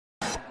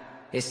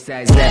It's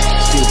that super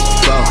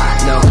bowl.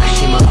 No,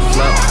 she my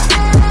flow.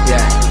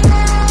 Yeah,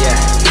 yeah,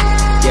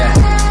 yeah,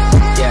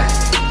 yeah.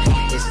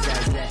 It's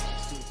that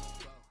super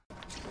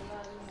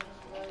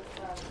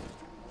bowl.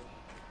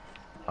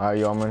 Alright,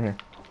 yo, I'm in here.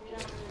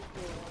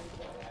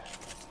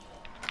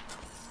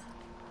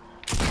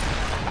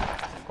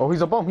 Oh,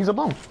 he's a bum. He's a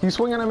bum. He's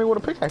swinging at me with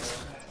a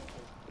pickaxe.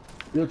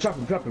 Yo, chop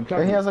him, chop him, chop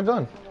him. And he has a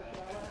gun.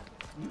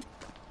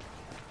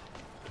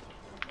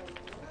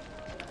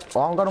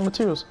 Oh, I don't got no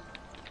materials.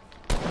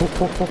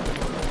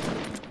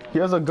 He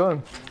has a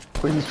gun,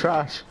 but he's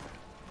trash.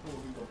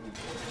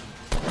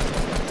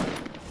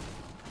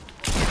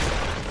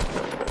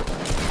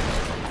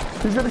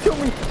 He's gonna kill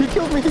me. He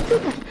killed me. He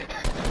killed me.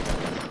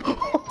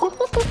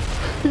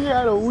 He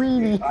had a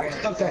weenie. I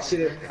took that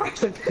shit. I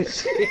took that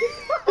shit.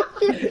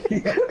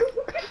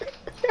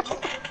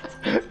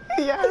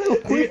 He had a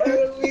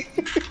weenie.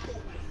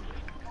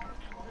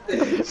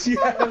 She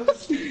had a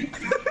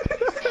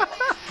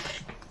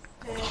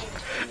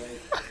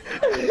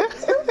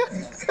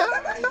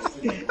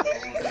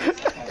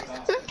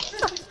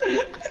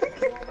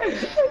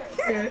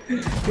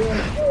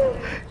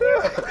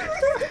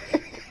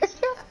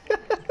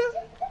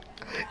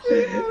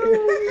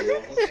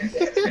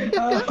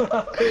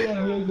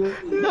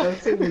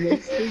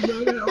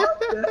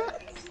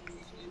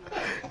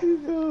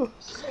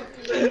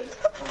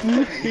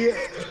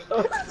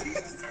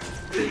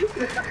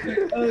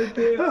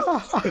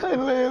I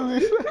literally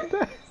said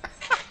that.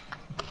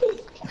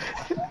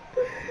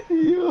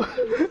 Yo.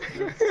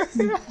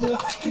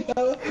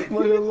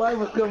 My life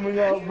was coming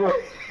out, bro.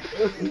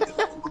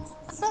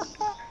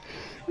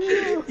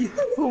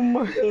 Oh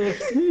my god.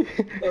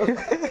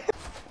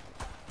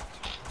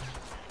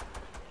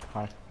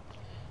 Hi.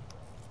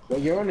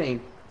 What's your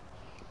name?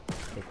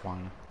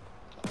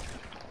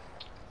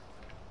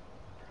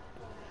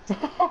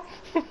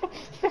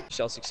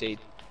 Shall succeed.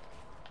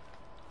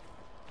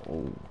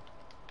 Oh.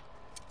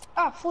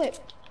 Ah, flip.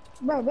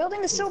 Bro,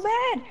 building is so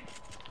bad.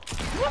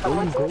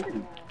 Oh,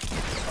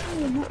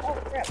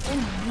 crap.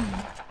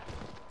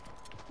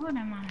 What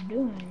am I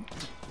doing?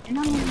 And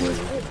I'm gonna lose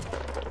it.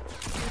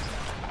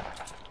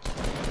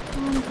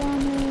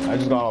 I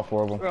just got all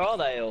 4 of them. Where are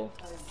they all?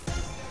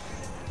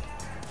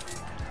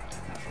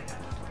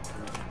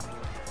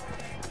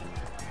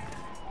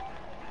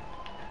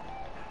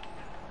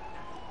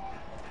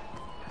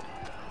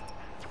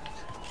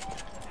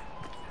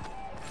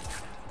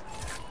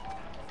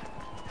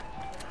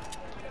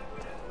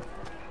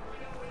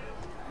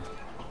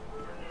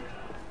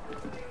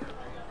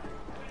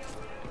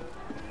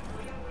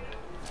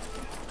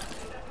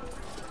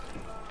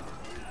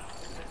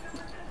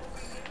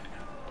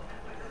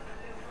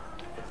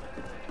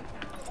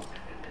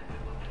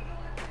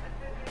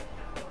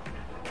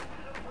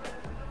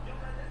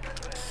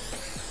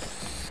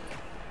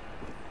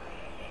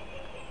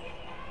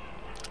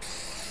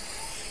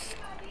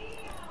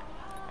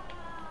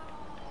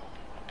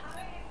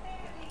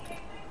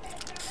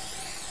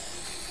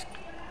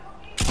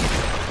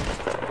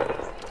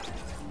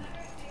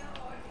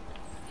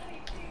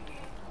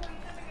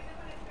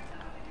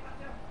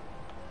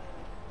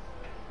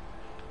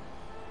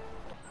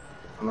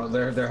 No,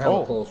 they're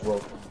hella close, bro.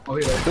 Oh,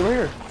 yeah. They're right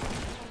here.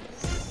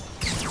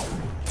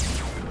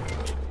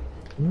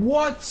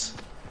 What?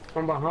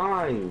 From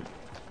behind.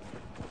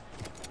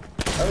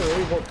 I don't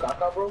really both got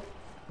that, bro.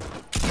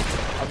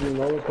 I mean,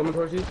 no one's coming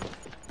towards you.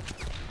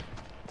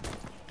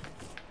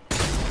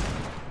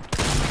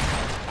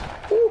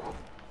 Woo.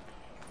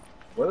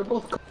 Where they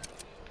both?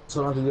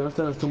 So now, do you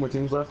understand? There's 2 more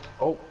teams left.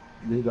 Oh,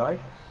 did he die?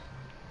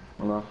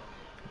 Oh no.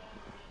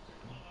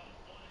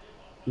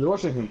 You're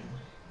rushing him.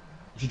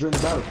 You should join the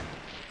battle.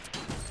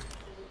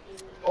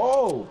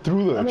 Oh!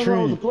 Through the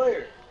tree. The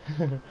player.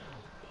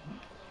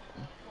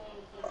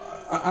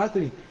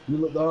 Anthony, the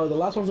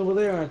last one's over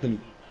there, Anthony.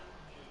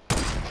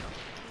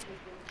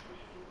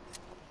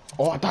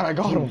 Oh, I thought I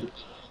got him.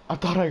 I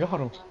thought I got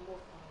him.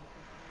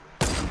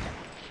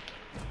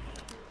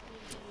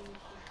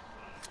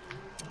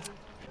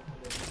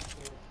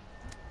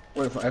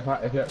 Wait, if I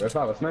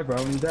have a sniper, I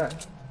don't need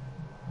that.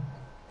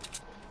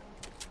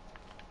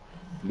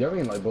 Do you have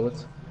any light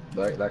bullets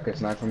that can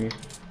snipe from you?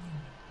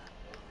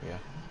 Yeah.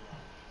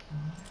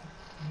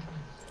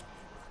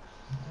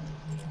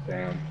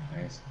 Damn,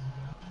 nice.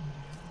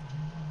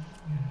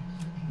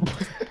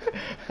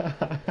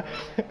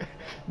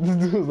 This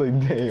dude was like,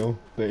 damn,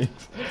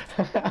 thanks.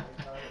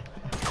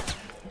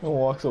 And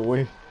walks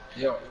away.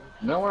 Yo,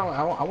 you know what?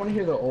 I want to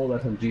hear the old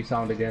SMG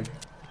sound again.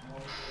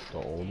 The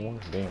old one?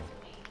 Damn.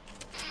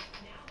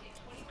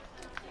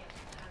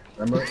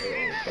 Remember?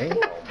 Damn.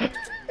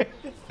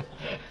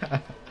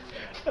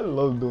 I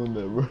love doing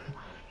that, bro.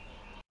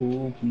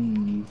 Oh,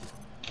 please.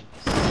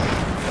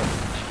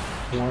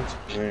 Once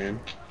plan.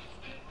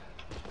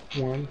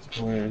 Once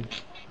plan.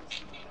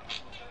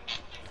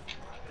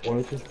 What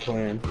is his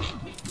plan?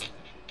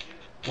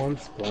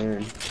 Once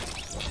plan.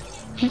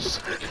 He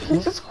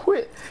just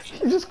quit.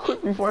 He just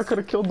quit before I could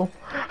have killed him.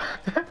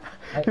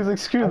 He's like,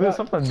 screw this,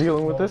 I'm not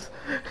dealing with this.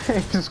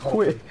 He just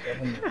quit.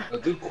 I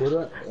did quit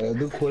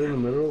in the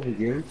middle of the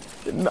game.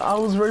 I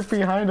was right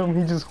behind him,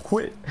 he just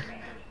quit.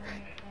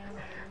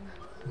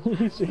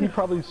 He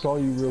probably saw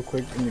you real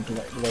quick in the,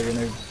 like in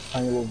a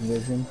tiny little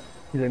vision.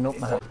 He's like, nope,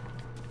 not.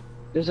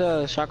 There's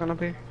a shotgun up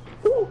here.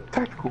 Ooh,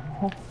 tactical.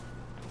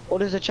 Oh,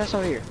 there's a chest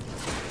out here.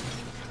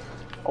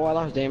 Oh, I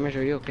lost damage.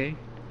 Are you okay?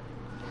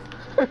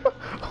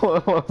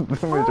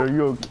 Damage, are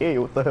you okay?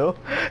 What the hell?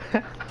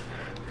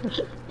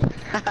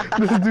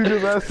 This dude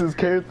just asked his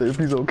character if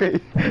he's okay.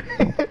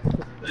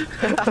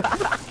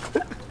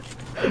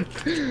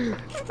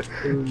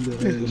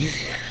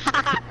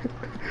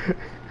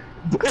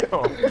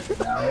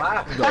 I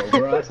laughed though,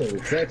 bro. I said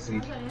it's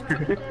sexy.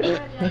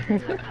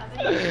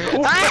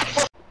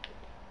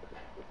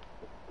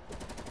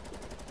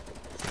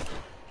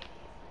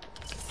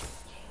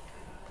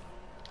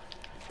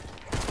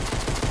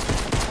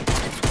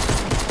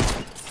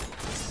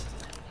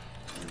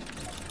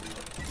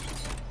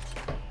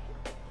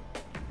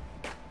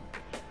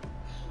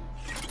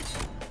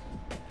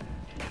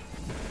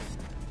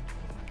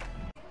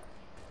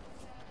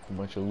 A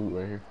bunch of loot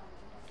right here.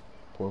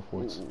 Poor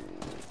forts.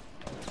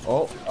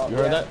 Oh, you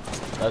heard that?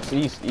 That's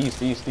east.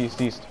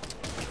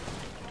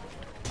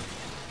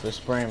 They're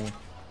spraying me.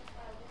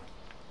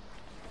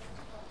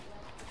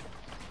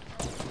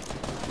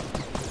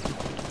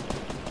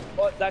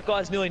 Oh, that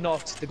guy's nearly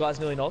knocked. The guy's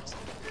nearly knocked.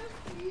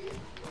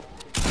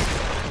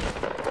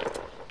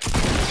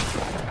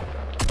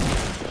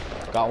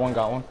 Got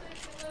one.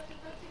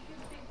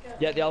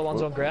 Yeah, the other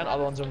one's on ground.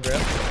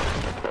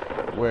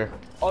 Where?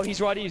 Oh,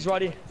 he's right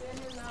here.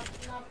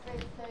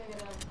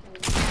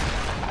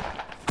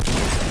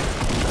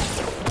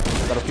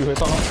 Got a few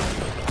hits on him.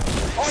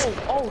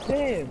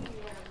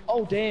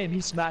 Oh, damn,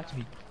 he smacked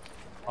me.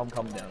 I'm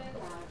coming down.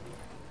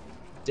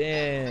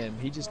 Damn,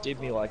 he just did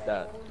me like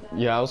that.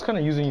 Yeah, I was kind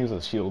of using you as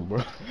a shield,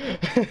 bro.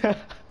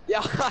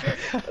 Yeah,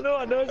 I know,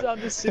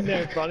 I'm just sitting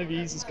there in front of you,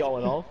 he's just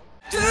going off.